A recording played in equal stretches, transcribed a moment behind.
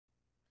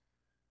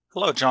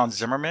Hello, John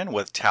Zimmerman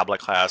with Tablet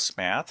Class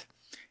Math.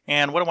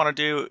 And what I want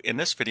to do in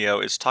this video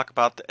is talk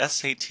about the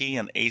SAT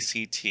and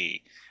ACT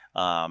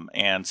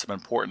and some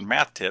important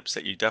math tips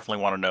that you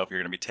definitely want to know if you're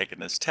going to be taking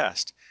this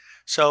test.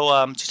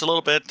 So just a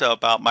little bit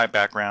about my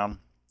background.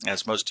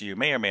 As most of you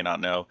may or may not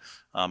know,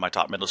 I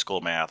taught middle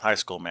school math, high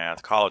school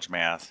math, college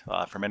math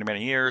for many,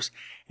 many years.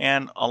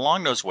 And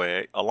along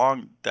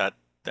that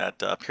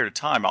period of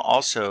time, I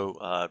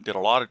also did a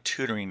lot of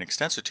tutoring,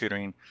 extensive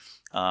tutoring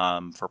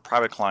for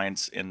private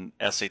clients in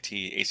SAT,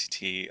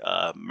 ACT,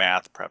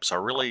 math prep. So I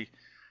really,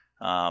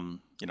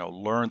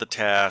 learned the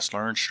test,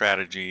 learned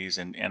strategies,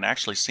 and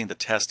actually seen the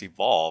test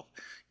evolve.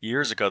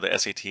 Years ago, the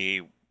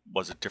SAT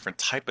was a different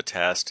type of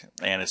test,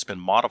 and it's been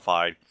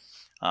modified.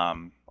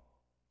 Um,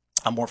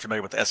 I'm more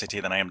familiar with the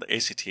SAT than I am the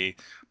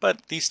ACT,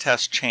 but these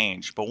tests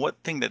change. But one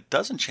thing that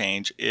doesn't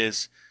change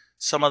is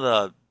some of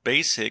the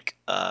basic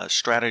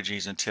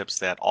strategies and tips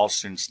that all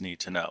students need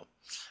to know.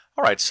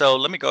 All right, so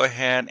let me go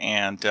ahead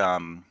and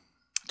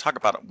talk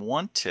about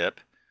one tip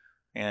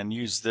and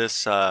use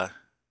this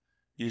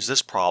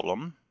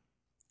problem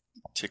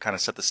to kind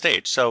of set the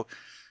stage. So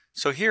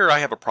here I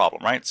have a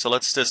problem, right? So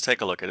let's just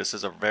take a look at this. This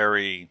is a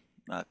very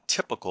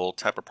typical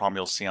type of problem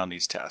you'll see on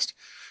these tests.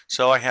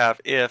 So I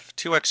have if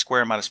 2x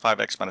squared minus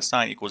 5x minus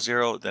 9 equals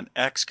 0, then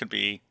x could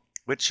be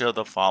which of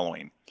the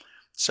following?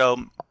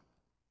 So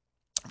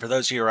for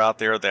those of you who are out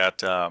there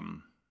that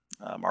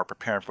are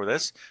preparing for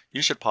this,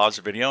 you should pause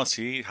the video and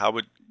see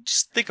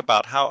just think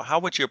about how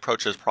would you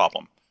approach this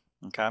problem,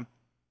 okay?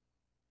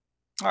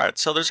 All right,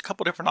 so there's a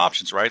couple different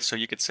options, right? So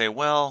you could say,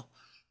 well,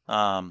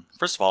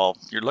 first of all,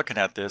 you're looking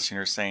at this and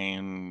you're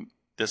saying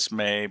this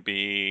may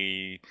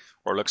be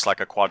or looks like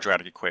a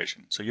quadratic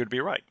equation. So you'd be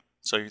right.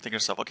 So you're thinking to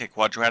yourself, okay,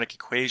 quadratic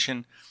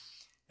equation,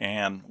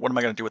 and what am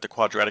I going to do with the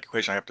quadratic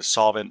equation? I have to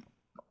solve it.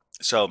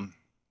 So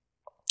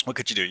what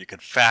could you do? You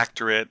could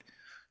factor it.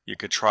 You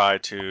could try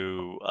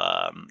to,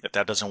 if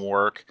that doesn't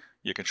work,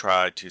 you can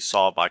try to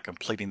solve by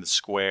completing the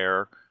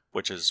square,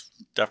 which is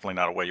definitely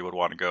not a way you would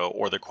want to go,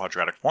 or the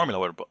quadratic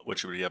formula,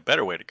 which would be a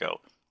better way to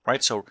go,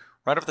 right? So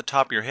right off the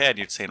top of your head,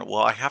 you'd say,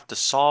 well, I have to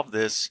solve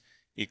this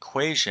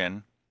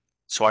equation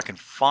so I can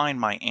find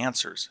my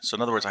answers. So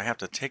in other words, I have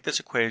to take this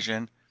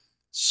equation,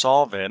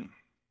 solve it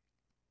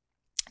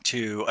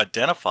to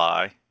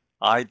identify,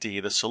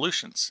 ID, the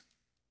solutions.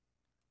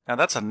 Now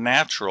that's a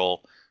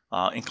natural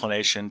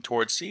inclination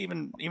towards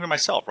even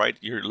myself, right?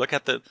 You look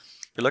at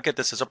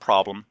this as a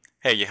problem.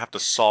 Hey, you have to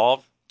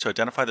solve to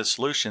identify the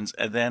solutions,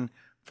 and then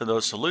for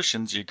those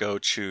solutions, you go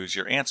choose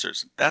your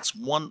answers. That's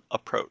one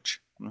approach,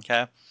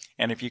 okay?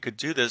 And if you could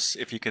do this,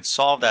 if you could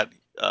solve that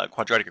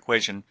quadratic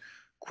equation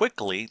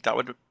quickly, that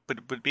would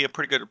be a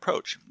pretty good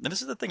approach. And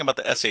this is the thing about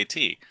the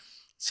SAT.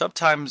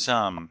 Sometimes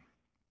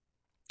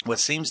what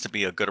seems to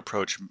be a good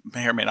approach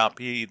may or may not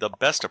be the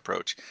best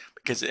approach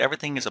because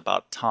everything is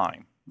about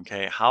time.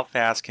 Okay, how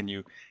fast can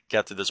you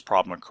get to this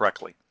problem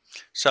correctly?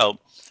 So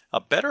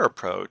a better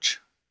approach,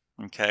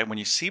 okay, when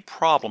you see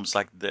problems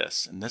like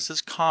this, and this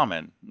is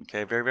common,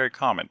 okay, very, very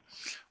common,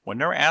 when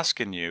they're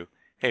asking you,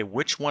 hey,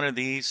 which one of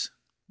these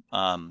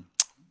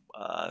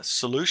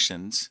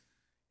solutions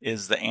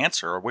is the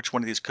answer, or which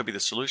one of these could be the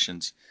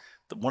solutions,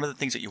 one of the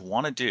things that you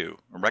want to do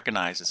and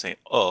recognize is say,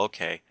 oh,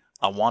 okay,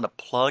 I want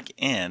to plug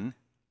in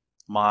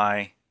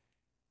my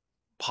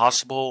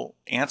possible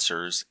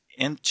answers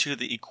into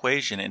the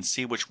equation and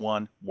see which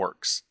one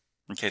works.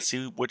 Okay,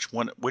 see which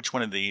one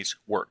of these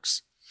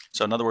works.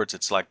 So in other words,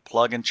 it's like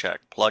plug and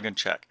check, plug and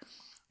check.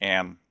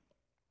 And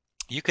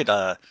you could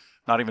not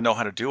even know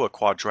how to do a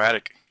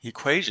quadratic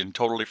equation,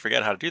 totally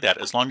forget how to do that.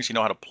 As long as you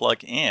know how to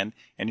plug in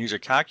and use a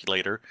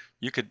calculator,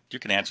 you can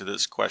answer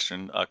this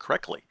question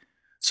correctly.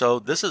 So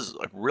this is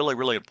really,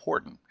 really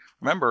important.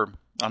 Remember,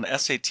 on the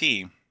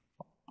SAT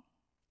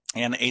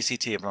and the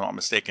ACT, if I'm not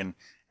mistaken,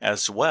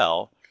 as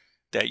well,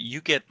 that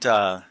you get,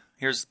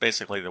 here's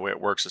basically the way it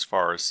works as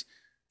far as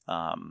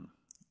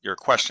your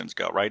questions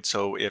go, right?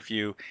 So if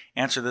you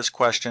answer this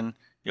question,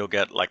 you'll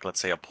get, like, let's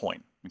say a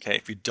point, okay?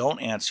 If you don't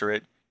answer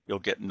it, you'll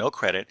get no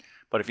credit,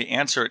 but if you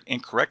answer it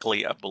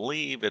incorrectly, I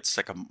believe it's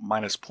like a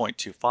minus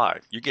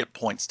 0.25. You get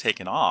points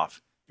taken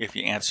off if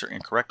you answer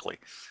incorrectly.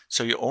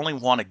 So you only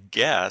want to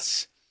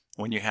guess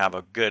when you have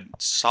a good,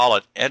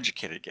 solid,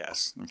 educated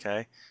guess,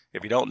 okay?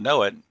 If you don't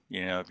know it, you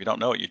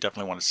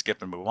definitely want to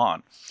skip and move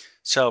on.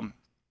 So,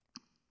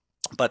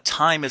 but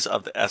time is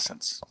of the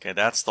essence. Okay,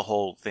 that's the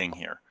whole thing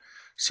here.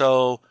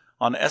 So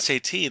on the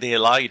SAT, they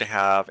allow you to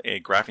have a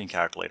graphing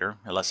calculator,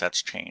 unless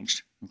that's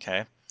changed.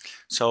 Okay,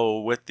 so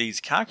with these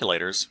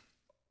calculators,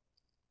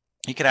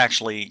 you can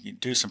actually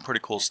do some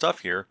pretty cool stuff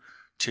here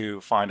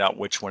to find out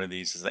which one of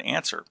these is the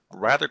answer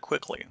rather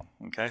quickly.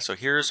 Okay, so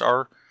here's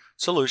our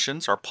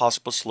solutions, our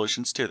possible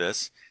solutions to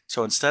this.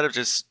 So instead of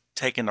just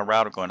taking the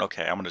route of going,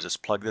 okay, I'm going to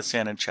just plug this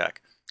in and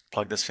check,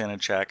 plug this in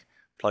and check,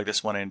 plug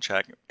this one in,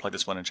 check, plug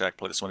this one in, check,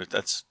 plug this one in.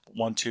 That's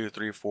 1, 2,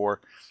 3, 4,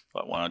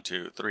 1,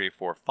 2, 3,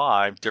 4,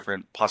 5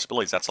 different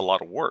possibilities. That's a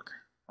lot of work,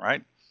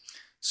 right?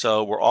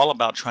 So we're all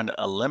about trying to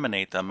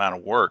eliminate the amount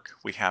of work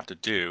we have to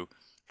do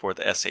for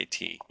the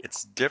SAT.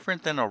 It's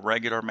different than a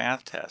regular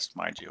math test,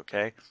 mind you,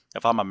 okay?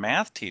 If I'm a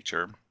math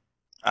teacher,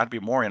 I'd be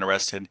more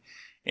interested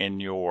in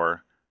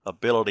your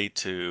ability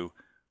to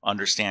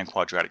understand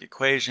quadratic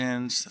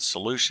equations, the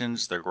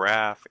solutions, the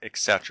graph,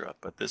 etc.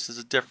 But this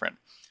is different.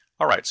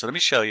 All right, so let me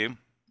show you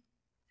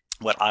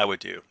what I would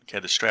do, okay,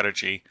 the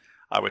strategy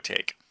I would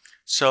take.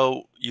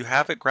 So you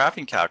have a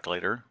graphing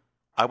calculator.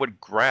 I would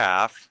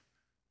graph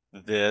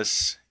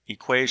this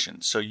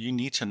equation. So you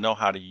need to know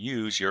how to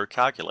use your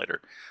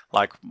calculator.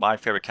 Like my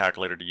favorite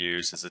calculator to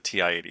use is the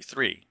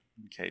TI-83.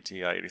 Okay,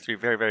 TI-83,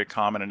 very, very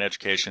common in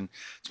education.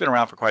 It's been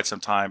around for quite some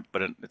time,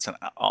 but it's an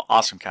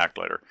awesome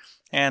calculator.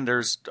 And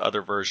there's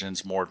other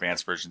versions, more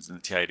advanced versions than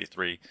the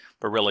TI-83,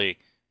 but really,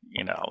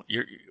 you know,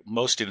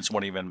 most students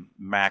won't even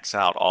max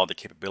out all the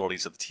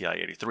capabilities of the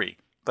TI-83.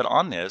 But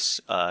on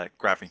this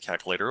graphing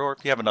calculator, or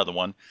if you have another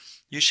one,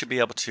 you should be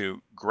able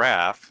to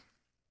graph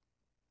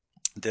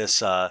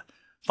this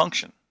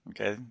function.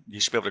 Okay,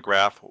 you should be able to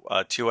graph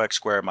 2x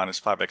squared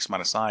minus 5x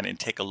minus 9 and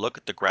take a look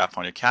at the graph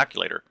on your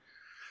calculator.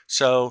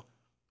 So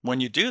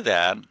when you do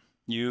that,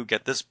 you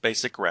get this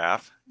basic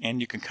graph, and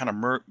you can kind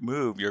of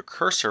move your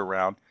cursor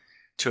around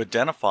to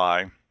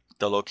identify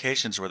the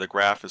locations where the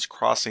graph is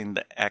crossing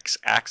the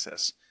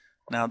x-axis.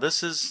 Now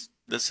this is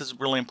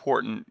really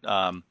important.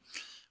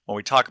 When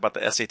we talk about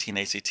the SAT and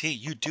ACT,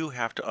 you do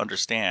have to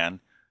understand,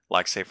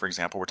 like say for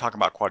example, we're talking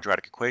about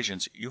quadratic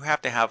equations, you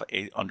have to have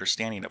an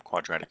understanding of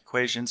quadratic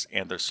equations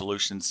and their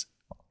solutions,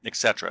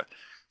 etc.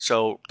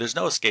 So there's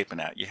no escaping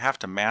that. You have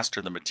to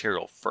master the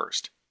material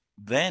first.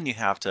 Then you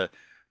have to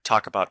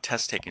talk about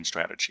test-taking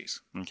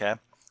strategies, okay?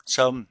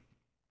 So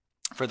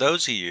for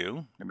those of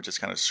you, let me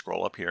just kind of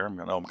scroll up here. I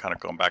know I'm kind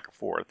of going back and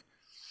forth.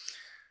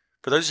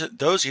 For those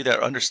of you that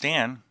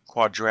understand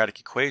quadratic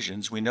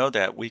equations, we know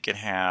that we can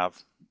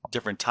have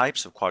different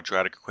types of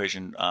quadratic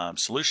equation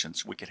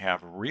solutions. We can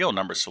have real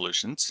number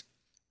solutions,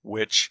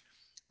 which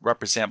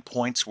represent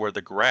points where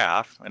the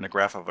graph, and the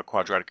graph of a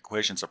quadratic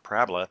equation is a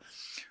parabola,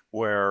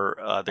 where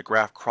the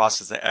graph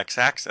crosses the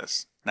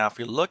x-axis. Now if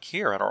you look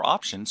here at our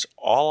options,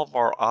 all of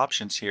our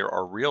options here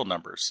are real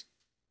numbers.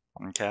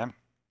 Okay,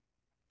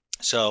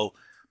 so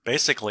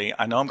basically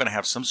I know I'm going to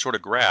have some sort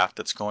of graph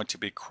that's going to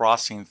be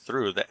crossing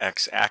through the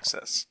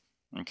x-axis.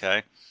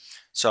 Okay,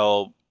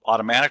 so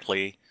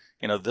automatically,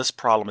 you know, this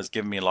problem is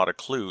giving me a lot of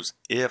clues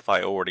if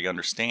I already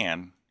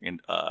understand in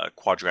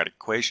quadratic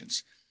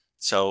equations.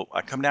 So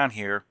I come down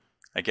here,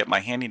 I get my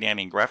handy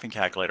dandy graphing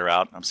calculator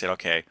out. I'm saying,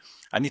 okay,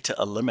 I need to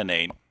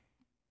eliminate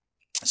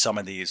some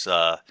of these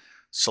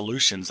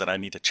solutions that I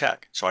need to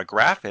check. So I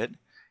graph it,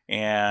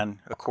 and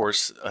of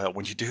course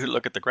when you do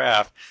look at the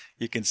graph,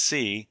 you can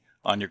see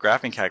on your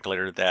graphing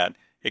calculator that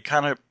it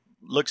kind of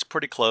looks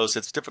pretty close.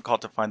 It's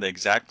difficult to find the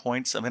exact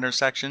points of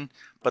intersection,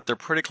 but they're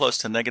pretty close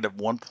to negative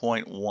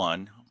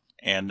 1.1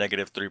 and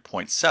negative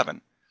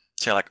 3.7.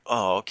 So you're like,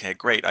 oh, okay,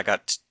 great. I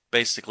got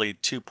basically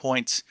 2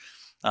 points.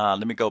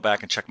 Let me go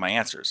back and check my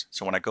answers.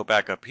 So when I go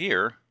back up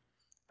here,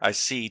 I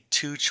see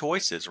two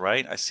choices,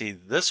 right? I see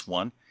this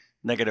one,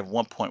 negative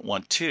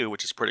 1.12,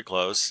 which is pretty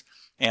close,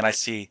 and I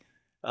see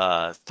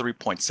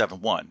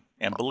 3.71.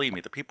 And believe me,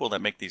 the people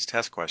that make these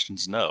test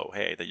questions know,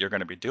 hey, that you're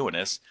going to be doing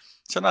this.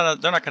 So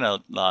they're not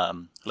going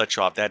to let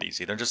you off that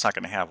easy. They're just not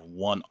going to have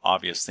one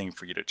obvious thing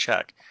for you to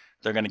check.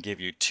 They're going to give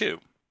you two.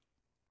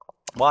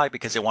 Why?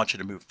 Because they want you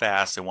to move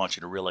fast. They want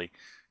you to really,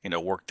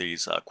 work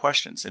these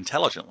questions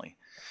intelligently.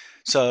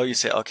 So you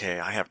say, okay,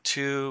 I have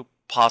two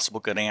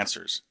possible good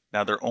answers.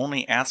 Now they're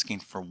only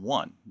asking for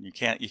one. You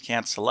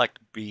can't select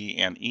B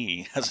and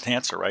E as an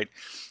answer, right?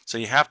 So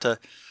we have to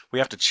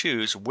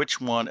choose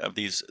which one of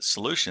these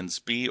solutions,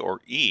 B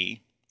or E,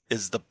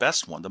 is the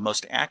best one, the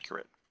most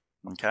accurate.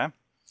 Okay?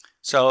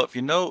 So if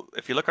you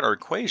look at our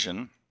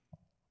equation,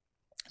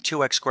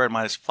 2x squared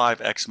minus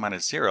 5x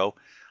minus 0,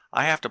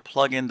 I have to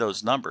plug in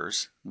those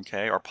numbers,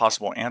 okay, or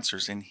possible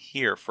answers in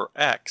here for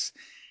x,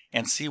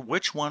 and see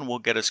which one will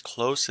get us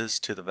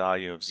closest to the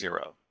value of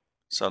 0.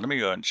 So let me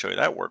go ahead and show you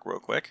that work real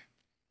quick.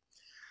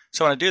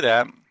 So when I do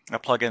that, I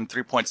plug in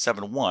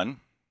 3.71.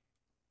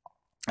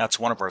 That's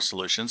one of our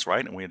solutions,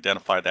 right? And we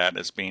identify that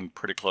as being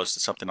pretty close to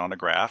something on the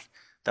graph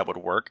that would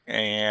work.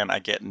 And I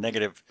get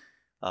negative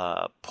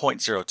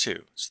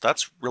 0.02. So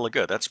that's really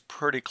good. That's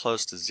pretty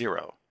close to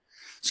 0.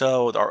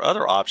 So our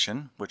other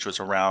option, which was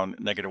around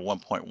negative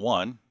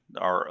 1.1,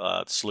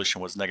 our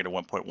solution was negative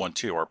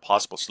 1.12, our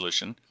possible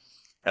solution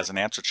as an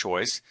answer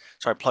choice.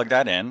 So I plug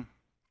that in,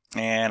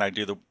 and I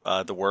do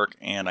the work,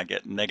 and I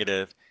get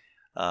negative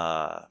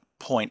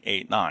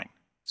 0.89.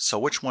 So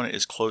which one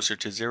is closer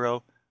to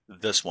 0?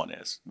 This one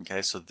is.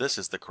 Okay, so this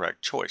is the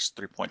correct choice,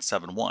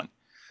 3.71.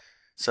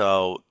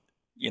 So,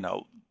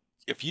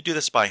 if you do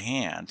this by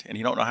hand and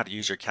you don't know how to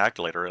use your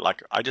calculator,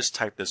 like I just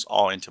typed this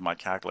all into my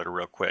calculator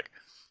real quick,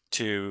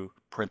 to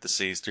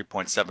parentheses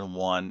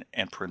 3.71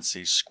 and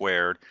parentheses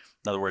squared.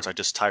 In other words, I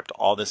just typed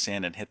all this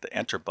in and hit the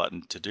enter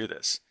button to do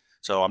this.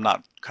 So I'm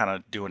not kind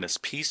of doing this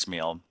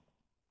piecemeal.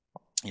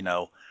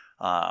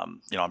 I'm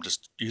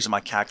just using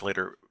my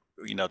calculator,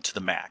 to the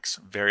max,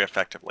 very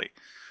effectively.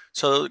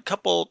 So a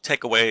couple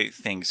takeaway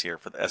things here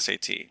for the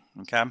SAT.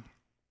 Okay.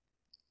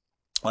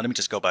 Let me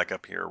just go back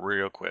up here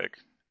real quick.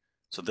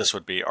 So this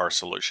would be our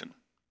solution.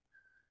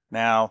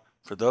 Now,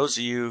 for those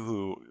of you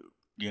who,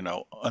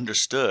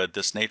 understood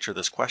this nature of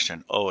this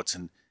question, oh, it's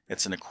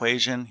an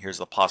equation. Here's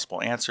the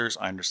possible answers.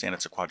 I understand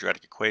it's a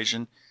quadratic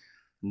equation.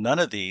 None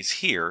of these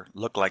here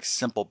look like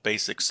simple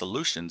basic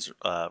solutions,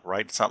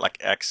 right? It's not like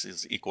x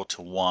is equal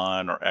to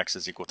 1 or x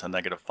is equal to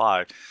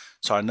 -5.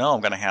 So I know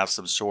I'm going to have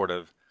some sort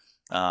of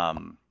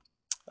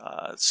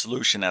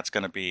solution that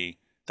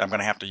I'm going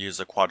to have to use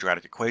a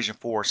quadratic equation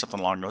for, something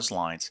along those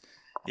lines.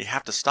 You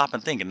have to stop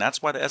and think, and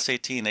that's why the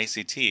SAT and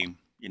ACT,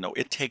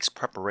 it takes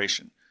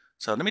preparation.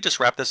 So let me just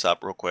wrap this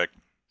up real quick.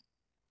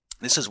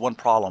 This is one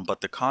problem,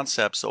 but the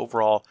concepts,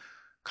 overall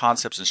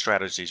concepts and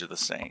strategies are the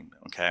same,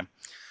 okay?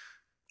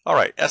 All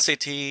right,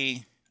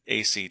 SAT,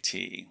 ACT,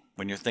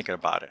 when you're thinking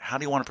about it, how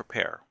do you want to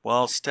prepare?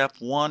 Well, step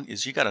one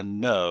is you got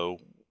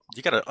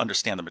to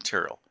understand the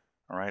material,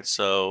 all right?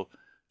 So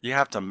you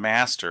have to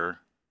master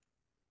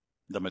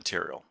the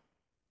material.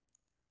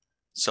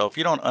 So if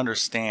you don't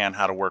understand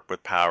how to work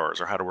with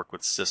powers or how to work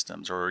with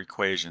systems or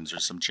equations or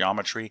some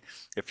geometry,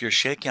 if you're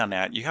shaky on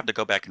that, you have to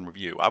go back and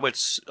review. I would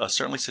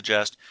certainly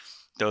suggest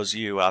those of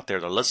you out there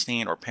that are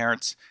listening or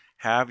parents,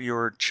 have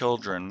your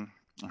children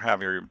or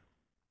have your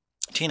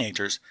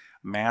teenagers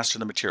master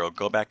the material.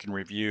 Go back and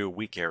review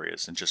weak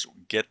areas and just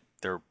get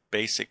their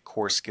basic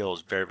core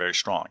skills very, very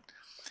strong.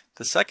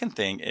 The second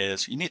thing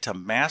is you need to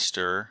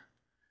master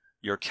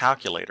your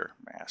calculator.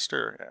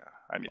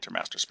 I need to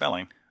master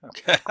spelling.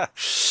 Okay.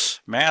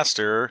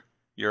 Master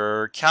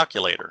your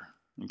calculator.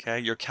 Okay.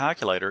 Your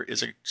calculator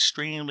is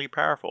extremely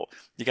powerful.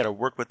 You got to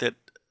work with it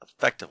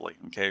effectively.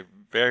 Okay.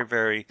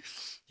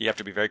 You have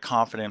to be very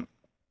confident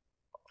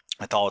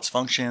with all its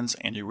functions,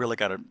 and you really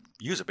got to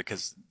use it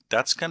because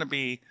that's going to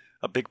be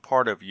a big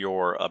part of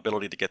your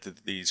ability to get to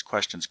these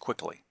questions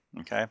quickly.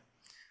 Okay.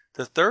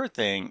 The third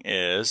thing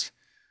is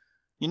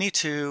you need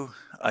to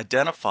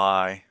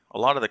identify a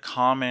lot of the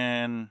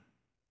common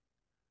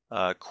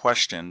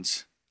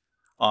questions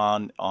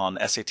on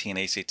SAT and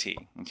ACT,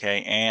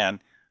 okay, and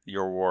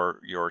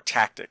your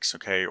tactics,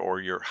 okay,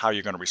 or how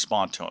you're going to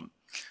respond to them.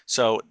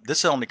 So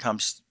this only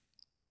comes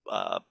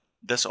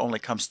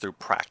through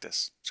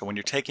practice. So when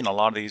you're taking a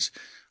lot of these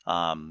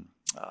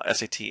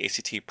SAT,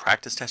 ACT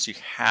practice tests, you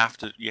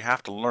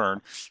have to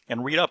learn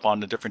and read up on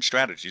the different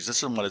strategies.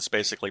 This is what it's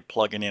basically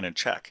plugging in and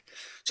check.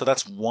 So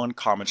that's one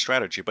common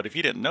strategy. But if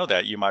you didn't know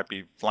that, you might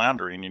be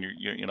floundering,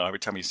 and every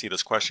time you see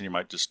this question, you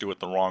might just do it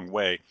the wrong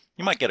way.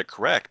 You might get it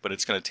correct, but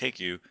it's going to take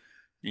you,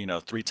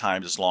 3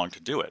 times as long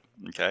to do it.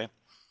 Okay,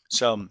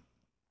 so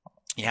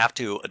you have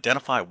to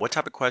identify what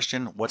type of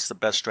question, what's the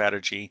best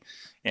strategy,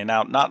 and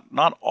now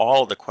not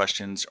all of the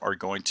questions are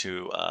going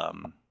to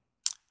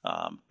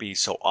be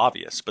so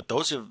obvious, but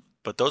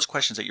those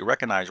questions that you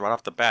recognize right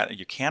off the bat,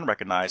 you can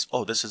recognize,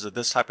 oh, this is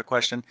this type of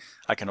question,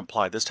 I can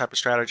apply this type of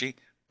strategy.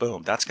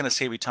 Boom, that's going to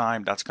save you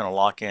time. That's going to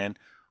lock in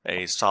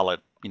a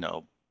solid,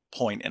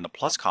 point in the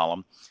plus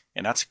column,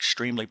 and that's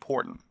extremely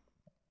important.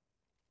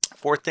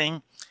 Fourth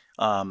thing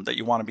that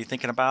you want to be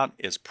thinking about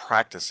is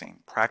practicing.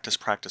 Practice.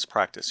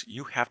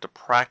 You have to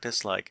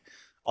practice like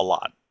a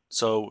lot.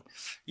 So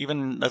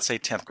even, let's say,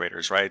 10th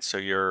graders, right? So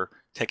you're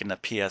taking the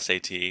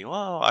PSAT.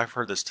 Well, I've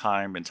heard this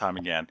time and time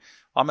again.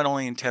 I'm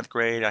only in 10th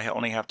grade. I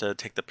only have to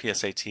take the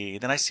PSAT.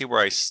 Then I see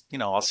where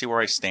I'll see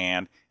where I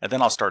stand, and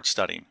then I'll start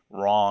studying.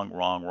 Wrong.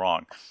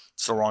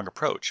 It's the wrong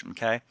approach,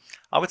 okay?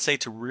 I would say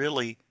to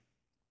really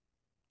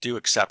do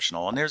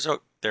exceptional, and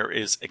there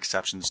is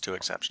exceptions to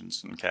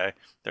exceptions, okay?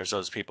 There's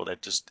those people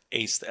that just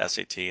ace the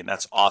SAT, and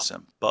that's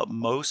awesome. But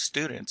most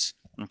students,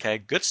 okay,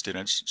 good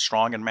students,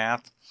 strong in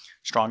math,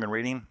 strong in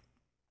reading,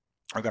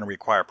 are going to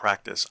require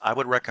practice. I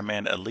would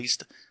recommend at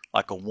least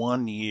like a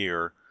 1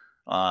 year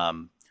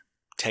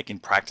taking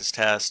practice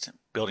tests,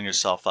 building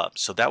yourself up.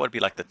 So that would be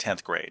like the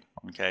 10th grade.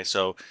 Okay,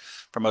 so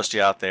for most of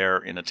you out there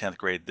in the 10th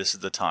grade, this is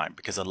the time,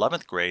 because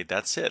 11th grade,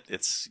 that's it.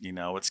 It's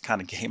it's kind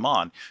of game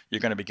on.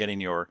 You're going to be getting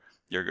your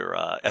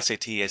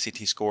SAT,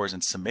 ACT scores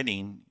and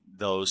submitting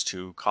those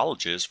to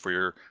colleges for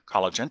your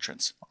college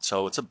entrance.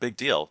 So it's a big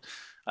deal.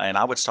 And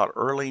I would start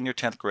early in your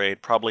 10th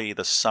grade, probably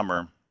the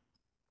summer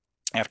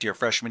after your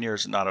freshman year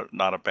is not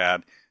a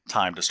bad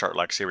time to start,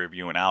 like, say,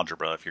 reviewing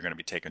algebra if you're going to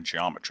be taking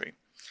geometry.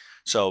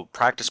 So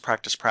practice.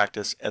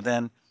 And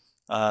then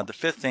the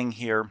fifth thing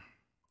here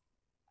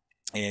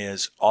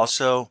is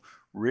also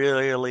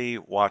really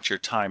watch your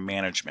time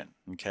management,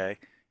 okay?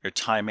 Your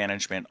time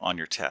management on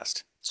your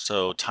test.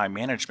 So time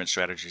management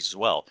strategies as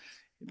well.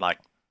 Like,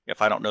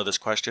 if I don't know this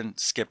question,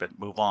 skip it,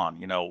 move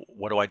on.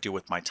 What do I do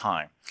with my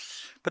time?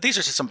 But these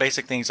are just some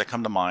basic things that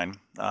come to mind.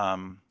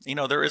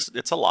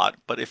 It's a lot,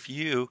 but if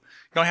you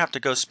don't have to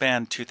go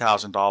spend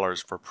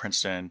 $2,000 for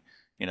Princeton,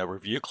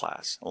 review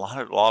class. A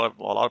lot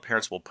of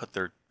parents will put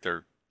their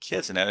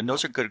kids in it, and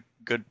those are good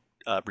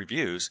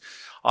reviews.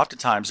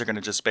 Oftentimes, they're going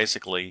to just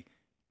basically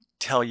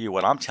tell you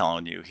what I'm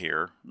telling you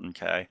here,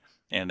 okay,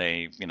 in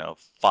a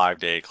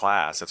 5-day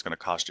class that's going to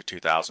cost you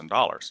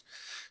 $2,000.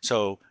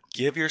 So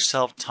give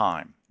yourself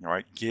time. All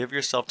right, give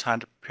yourself time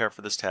to prepare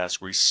for this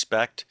test.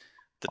 Respect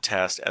the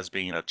test as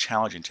being a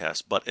challenging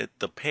test, but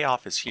the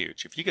payoff is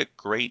huge. If you get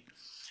great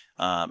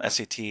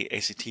SAT,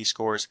 ACT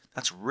scores,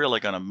 that's really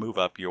going to move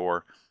up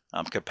your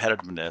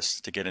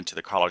competitiveness to get into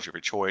the college of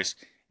your choice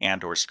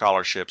and or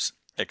scholarships,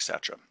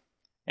 etc.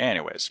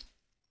 Anyways,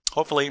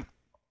 hopefully,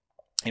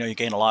 you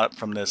gain a lot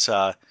from this,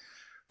 some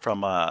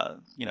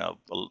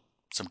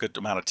good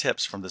amount of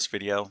tips from this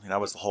video.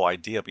 That was the whole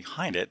idea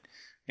behind it.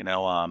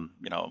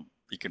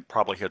 You can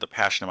probably hear the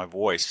passion in my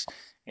voice.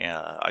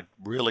 I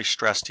really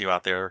stress to you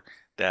out there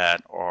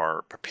that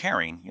are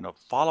preparing,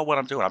 follow what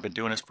I'm doing. I've been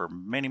doing this for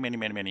many, many,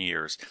 many, many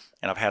years,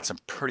 and I've had some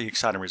pretty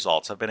exciting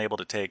results. I've been able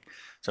to take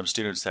some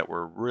students that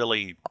were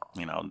really,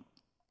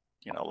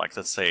 like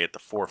let's say at the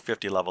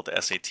 450 level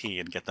to SAT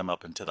and get them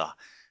up into the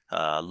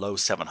low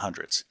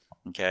 700s.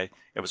 Okay,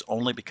 it was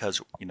only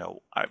because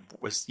I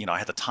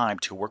had the time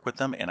to work with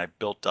them, and I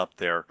built up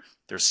their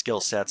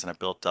skill sets, and I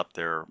built up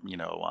their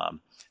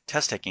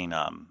test taking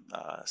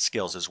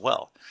skills as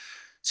well.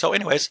 So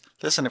anyways,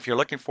 listen, if you're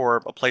looking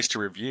for a place to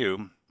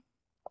review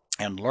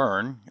and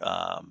learn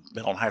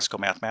middle and high school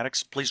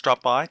mathematics, please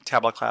drop by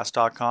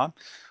tabletclass.com.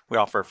 We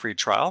offer a free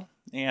trial.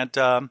 And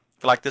if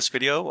you like this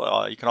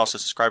video, you can also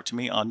subscribe to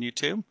me on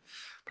YouTube.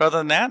 But other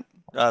than that,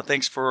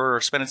 thanks for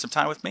spending some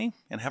time with me,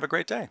 and have a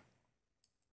great day.